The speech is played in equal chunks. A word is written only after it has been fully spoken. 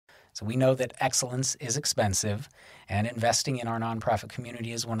So we know that excellence is expensive, and investing in our nonprofit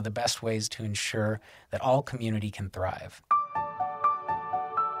community is one of the best ways to ensure that all community can thrive.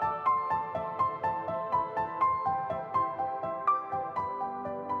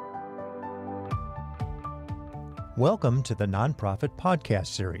 Welcome to the Nonprofit Podcast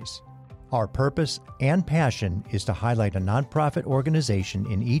Series. Our purpose and passion is to highlight a nonprofit organization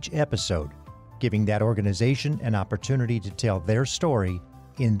in each episode, giving that organization an opportunity to tell their story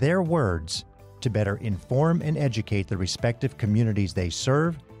in their words to better inform and educate the respective communities they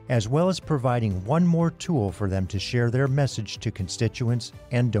serve, as well as providing one more tool for them to share their message to constituents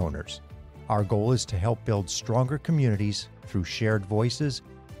and donors. Our goal is to help build stronger communities through shared voices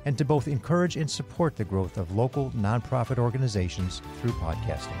and to both encourage and support the growth of local nonprofit organizations through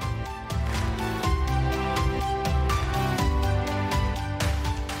podcasting.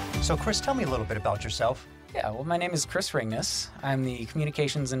 So, Chris, tell me a little bit about yourself. Yeah, well, my name is Chris Ringnes. I'm the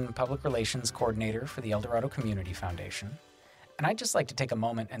Communications and Public Relations Coordinator for the ElDorado Community Foundation. And I'd just like to take a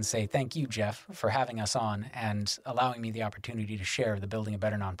moment and say thank you, Jeff, for having us on and allowing me the opportunity to share the Building a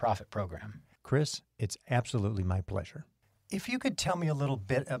Better Nonprofit program. Chris, it's absolutely my pleasure. If you could tell me a little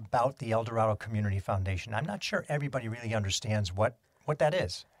bit about the ElDorado Community Foundation. I'm not sure everybody really understands what that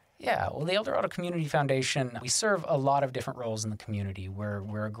is. Yeah, well, the ElDorado Community Foundation, we serve a lot of different roles in the community.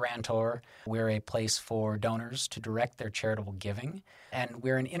 We're a grantor, we're a place for donors to direct their charitable giving, and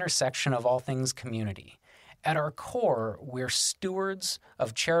we're an intersection of all things community. At our core, we're stewards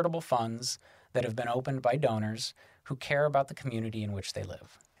of charitable funds that have been opened by donors who care about the community in which they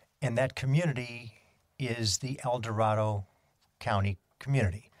live. And that community is the ElDorado County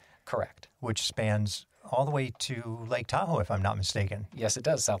community. Correct. Which spans all the way to Lake Tahoe, if I'm not mistaken. Yes, it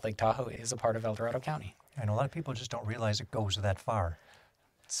does. South Lake Tahoe is a part of ElDorado County. And a lot of people just don't realize it goes that far.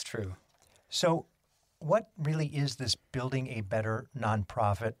 It's true. So what really is this Building a Better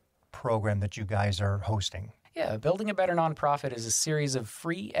Nonprofit program that you guys are hosting? Yeah, Building a Better Nonprofit is a series of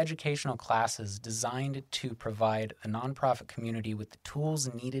free educational classes designed to provide the nonprofit community with the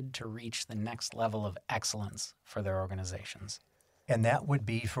tools needed to reach the next level of excellence for their organizations. And that would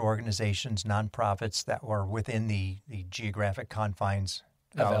be for organizations, nonprofits that were within the geographic confines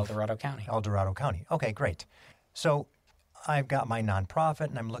of ElDorado County. ElDorado County. Okay, great. So I've got my nonprofit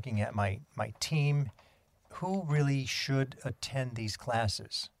and I'm looking at my team. Who really should attend these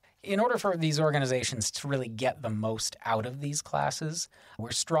classes? In order for these organizations to really get the most out of these classes, we're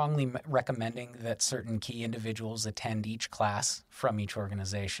strongly recommending that certain key individuals attend each class from each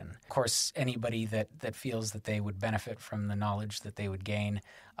organization. Of course, anybody that feels that they would benefit from the knowledge that they would gain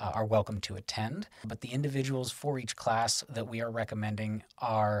are welcome to attend. But the individuals for each class that we are recommending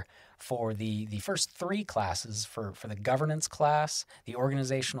are for the first three classes, for the governance class, the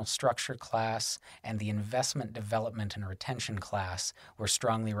organizational structure class, and the investment development and retention class. We're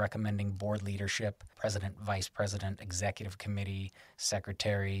strongly recommending board leadership, president, vice president, executive committee,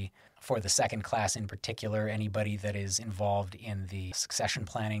 secretary. For the second class in particular, anybody that is involved in the succession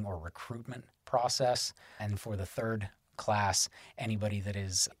planning or recruitment process. And for the third class, anybody that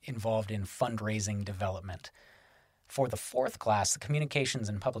is involved in fundraising development. For the fourth class, the Communications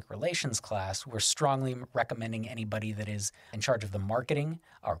and Public Relations class, we're strongly recommending anybody that is in charge of the marketing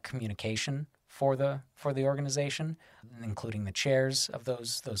or communication for the organization, including the chairs of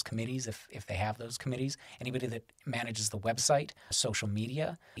those committees, if they have those committees, anybody that manages the website, social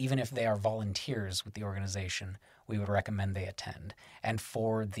media, even if they are volunteers with the organization, we would recommend they attend. And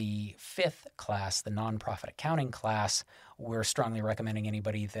for the fifth class, the nonprofit accounting class, we're strongly recommending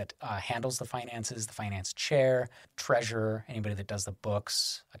anybody that handles the finances, the finance chair, treasurer, anybody that does the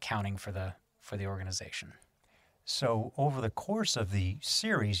books, accounting for the organization. So over the course of the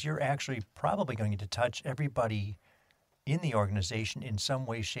series, you're actually probably going to touch everybody in the organization in some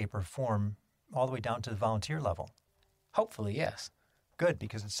way, shape, or form, all the way down to the volunteer level. Hopefully, yes. Good,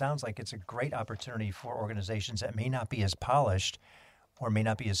 because it sounds like it's a great opportunity for organizations that may not be as polished or may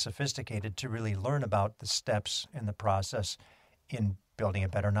not be as sophisticated to really learn about the steps in the process in building a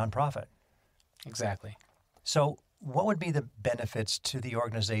better nonprofit. Exactly. So what would be the benefits to the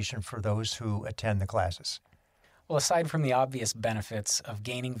organization for those who attend the classes? Well, aside from the obvious benefits of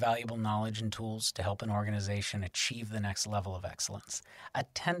gaining valuable knowledge and tools to help an organization achieve the next level of excellence,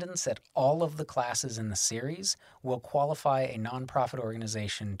 attendance at all of the classes in the series will qualify a nonprofit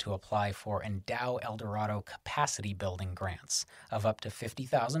organization to apply for Endow ElDorado capacity building grants of up to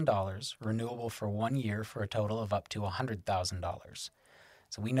 $50,000, renewable for 1 year for a total of up to $100,000.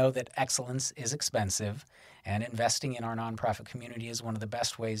 So we know that excellence is expensive, and investing in our nonprofit community is one of the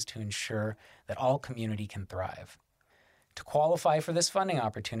best ways to ensure that all community can thrive. To qualify for this funding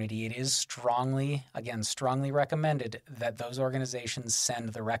opportunity, it is strongly recommended that those organizations send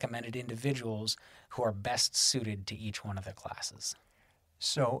the recommended individuals who are best suited to each one of their classes.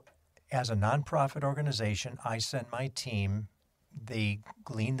 So as a nonprofit organization, I send my team, they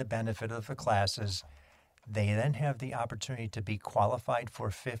glean the benefit of the classes. They then have the opportunity to be qualified for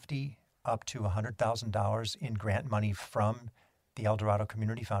 $50,000 up to $100,000 in grant money from the ElDorado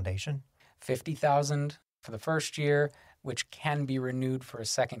Community Foundation. $50,000 for the first year, which can be renewed for a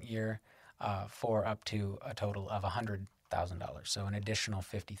second year for up to a total of $100,000. So an additional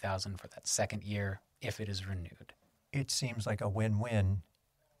 $50,000 for that second year if it is renewed. It seems like a win-win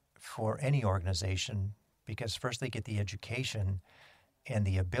for any organization because first they get the education and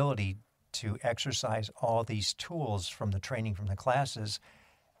the ability to exercise all these tools from the training from the classes.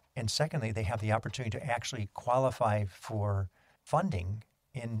 And secondly, they have the opportunity to actually qualify for funding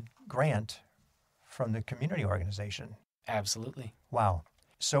in grant from the community organization. Absolutely. Wow.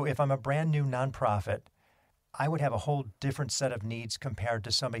 So if I'm a brand new nonprofit, I would have a whole different set of needs compared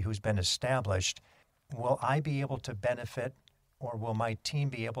to somebody who's been established. Will I be able to benefit, or will my team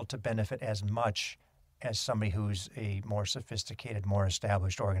be able to benefit as much as somebody who's a more sophisticated, more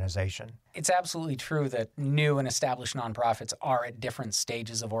established organization? It's absolutely true that new and established nonprofits are at different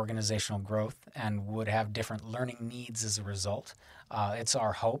stages of organizational growth and would have different learning needs as a result. It's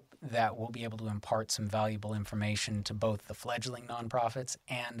our hope that we'll be able to impart some valuable information to both the fledgling nonprofits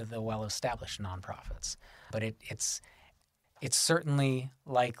and the well-established nonprofits. But it's certainly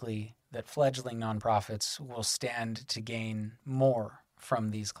likely that fledgling nonprofits will stand to gain more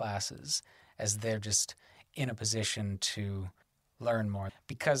from these classes as they're just in a position to learn more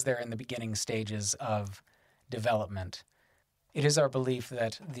because they're in the beginning stages of development. It is our belief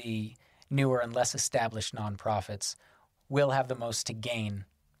that the newer and less established nonprofits will have the most to gain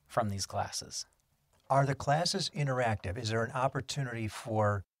from these classes. Are the classes interactive? Is there an opportunity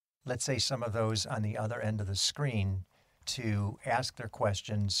for, let's say, some of those on the other end of the screen to ask their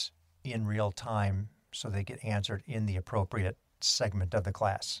questions in real time so they get answered in the appropriate segment of the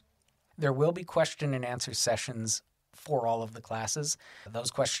class? There will be question and answer sessions for all of the classes. Those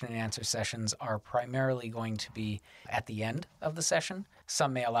question and answer sessions are primarily going to be at the end of the session.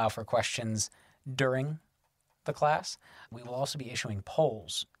 Some may allow for questions during the class. We will also be issuing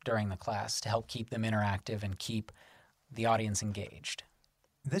polls during the class to help keep them interactive and keep the audience engaged.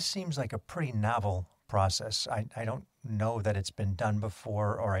 This seems like a pretty novel process. I don't know that it's been done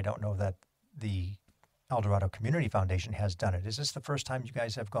before, or I don't know that the ElDorado Community Foundation has done it. Is this the first time you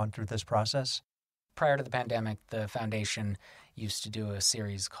guys have gone through this process? Prior to the pandemic, the foundation used to do a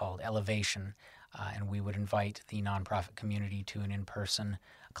series called Elevation, and we would invite the nonprofit community to an in-person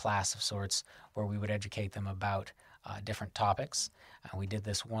class of sorts where we would educate them about different topics. We did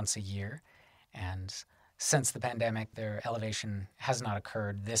this once a year, and since the pandemic, their elevation has not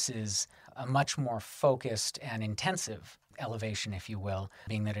occurred. This is a much more focused and intensive elevation, if you will,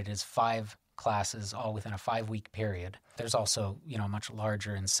 being that it is 5 classes all within a 5-week period. There's also, a much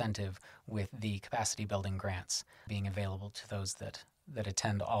larger incentive with the capacity building grants being available to those that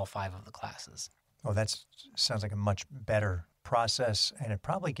attend all 5 of the classes. Oh, that sounds like a much better process, and it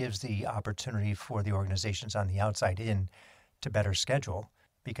probably gives the opportunity for the organizations on the outside in to better schedule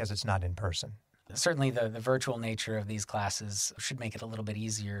because it's not in person. Certainly the virtual nature of these classes should make it a little bit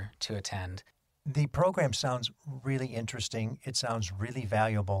easier to attend. The program sounds really interesting. It sounds really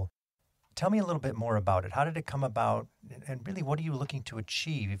valuable. Tell me a little bit more about it. How did it come about? And really, what are you looking to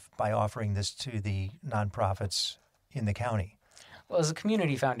achieve by offering this to the nonprofits in the county? Well, as a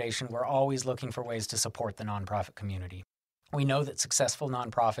community foundation, we're always looking for ways to support the nonprofit community. We know that successful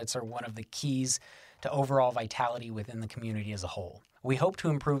nonprofits are one of the keys to overall vitality within the community as a whole. We hope to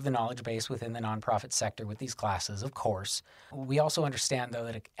improve the knowledge base within the nonprofit sector with these classes, of course. We also understand, though,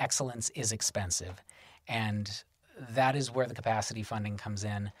 that excellence is expensive, and that is where the capacity funding comes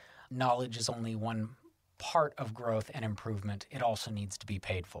in. Knowledge is only one part of growth and improvement. It also needs to be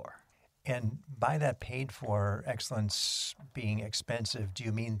paid for. And by that paid for excellence being expensive, do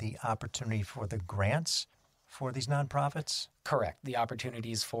you mean the opportunity for the grants for these nonprofits? Correct. The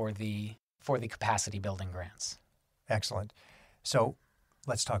opportunities for the capacity building grants. Excellent. So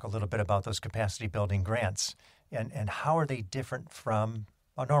let's talk a little bit about those capacity building grants and how are they different from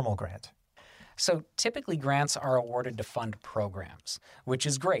a normal grant? So typically grants are awarded to fund programs, which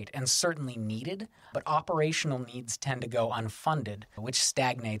is great and certainly needed, but operational needs tend to go unfunded, which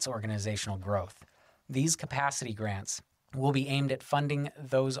stagnates organizational growth. These capacity grants will be aimed at funding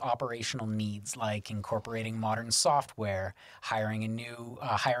those operational needs like incorporating modern software, hiring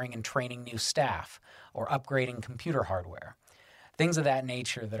and training new staff, or upgrading computer hardware. things of that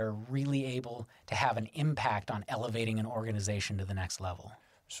nature that are really able to have an impact on elevating an organization to the next level.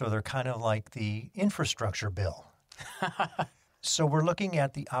 So they're kind of like the infrastructure bill. So we're looking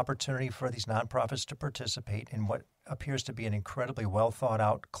at the opportunity for these nonprofits to participate in what appears to be an incredibly well thought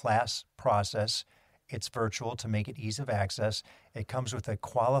out class process. It's virtual to make it ease of access. It comes with a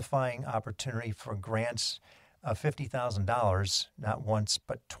qualifying opportunity for grants of $50,000, not once,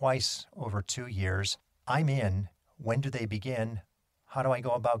 but twice over 2 years. I'm in. When do they begin? How do I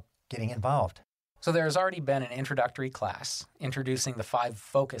go about getting involved? So there has already been an introductory class introducing the 5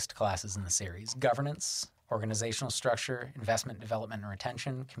 focused classes in the series: governance, organizational structure, investment development and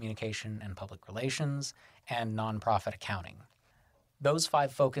retention, communication and public relations, and nonprofit accounting. Those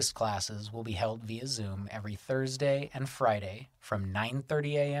 5 focused classes will be held via Zoom every Thursday and Friday from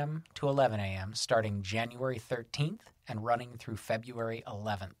 9:30 a.m. to 11 a.m. starting January 13th and running through February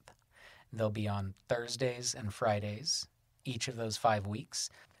 11th. They'll be on Thursdays and Fridays, each of those 5 weeks.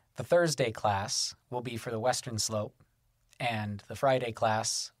 The Thursday class will be for the Western Slope, and the Friday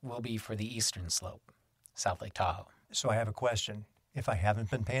class will be for the Eastern Slope, South Lake Tahoe. So I have a question. If I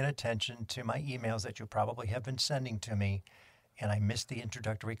haven't been paying attention to my emails that you probably have been sending to me, and I missed the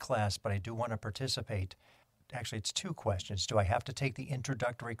introductory class, but I do want to participate. Actually, it's 2 questions. Do I have to take the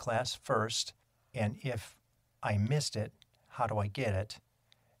introductory class first? And if I missed it, how do I get it?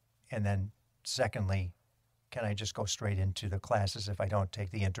 And then secondly, can I just go straight into the classes if I don't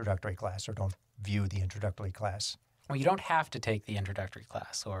take the introductory class or don't view the introductory class? Well, you don't have to take the introductory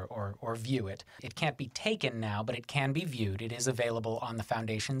class or view it. It can't be taken now, but it can be viewed. It is available on the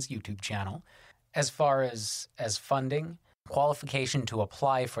Foundation's YouTube channel. As far as funding, qualification to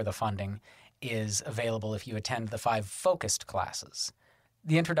apply for the funding is available if you attend the 5 focused classes.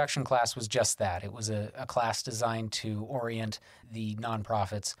 The introduction class was just that. It was a class designed to orient the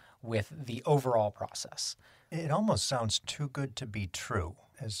nonprofits with the overall process. It almost sounds too good to be true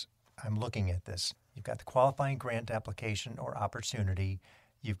as I'm looking at this. You've got the qualifying grant application or opportunity.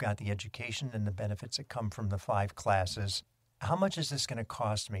 You've got the education and the benefits that come from the 5 classes. How much is this going to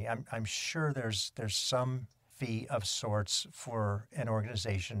cost me? I'm sure there's some fee of sorts for an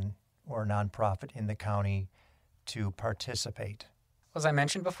organization or a nonprofit in the county to participate. As I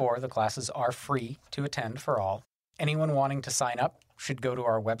mentioned before, the classes are free to attend for all. Anyone wanting to sign up should go to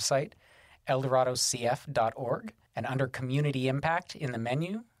our website, eldoradocf.org, and under Community Impact in the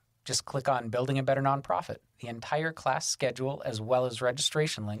menu, just click on Building a Better Nonprofit. The entire class schedule, as well as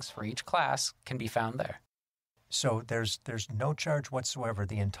registration links for each class, can be found there. So there's no charge whatsoever.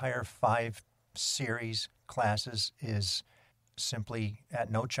 The entire 5 series classes is simply at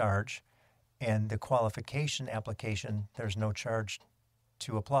no charge, and the qualification application, there's no charge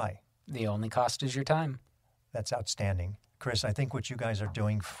to apply. The only cost is your time. That's outstanding. Chris, I think what you guys are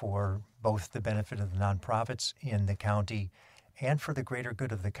doing for both the benefit of the nonprofits in the county and for the greater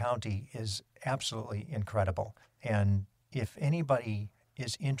good of the county is absolutely incredible. And if anybody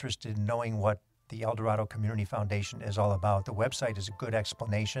is interested in knowing what the ElDorado Community Foundation is all about, the website is a good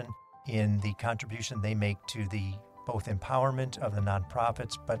explanation in the contribution they make to the both empowerment of the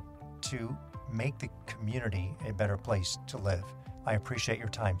nonprofits, but to make the community a better place to live. I appreciate your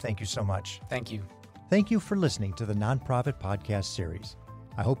time. Thank you so much. Thank you. Thank you for listening to the Nonprofit Podcast Series.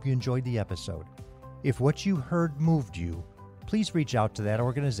 I hope you enjoyed the episode. If what you heard moved you, please reach out to that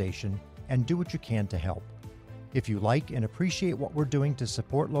organization and do what you can to help. If you like and appreciate what we're doing to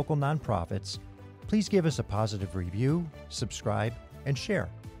support local nonprofits, please give us a positive review, subscribe, and share.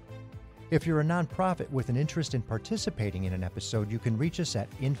 If you're a nonprofit with an interest in participating in an episode, you can reach us at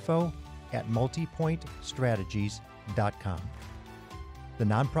info@multipointstrategies.com. The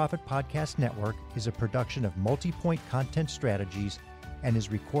Nonprofit Podcast Network is a production of Multipoint Content Strategies and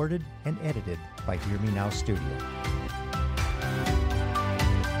is recorded and edited by Hear Me Now Studio.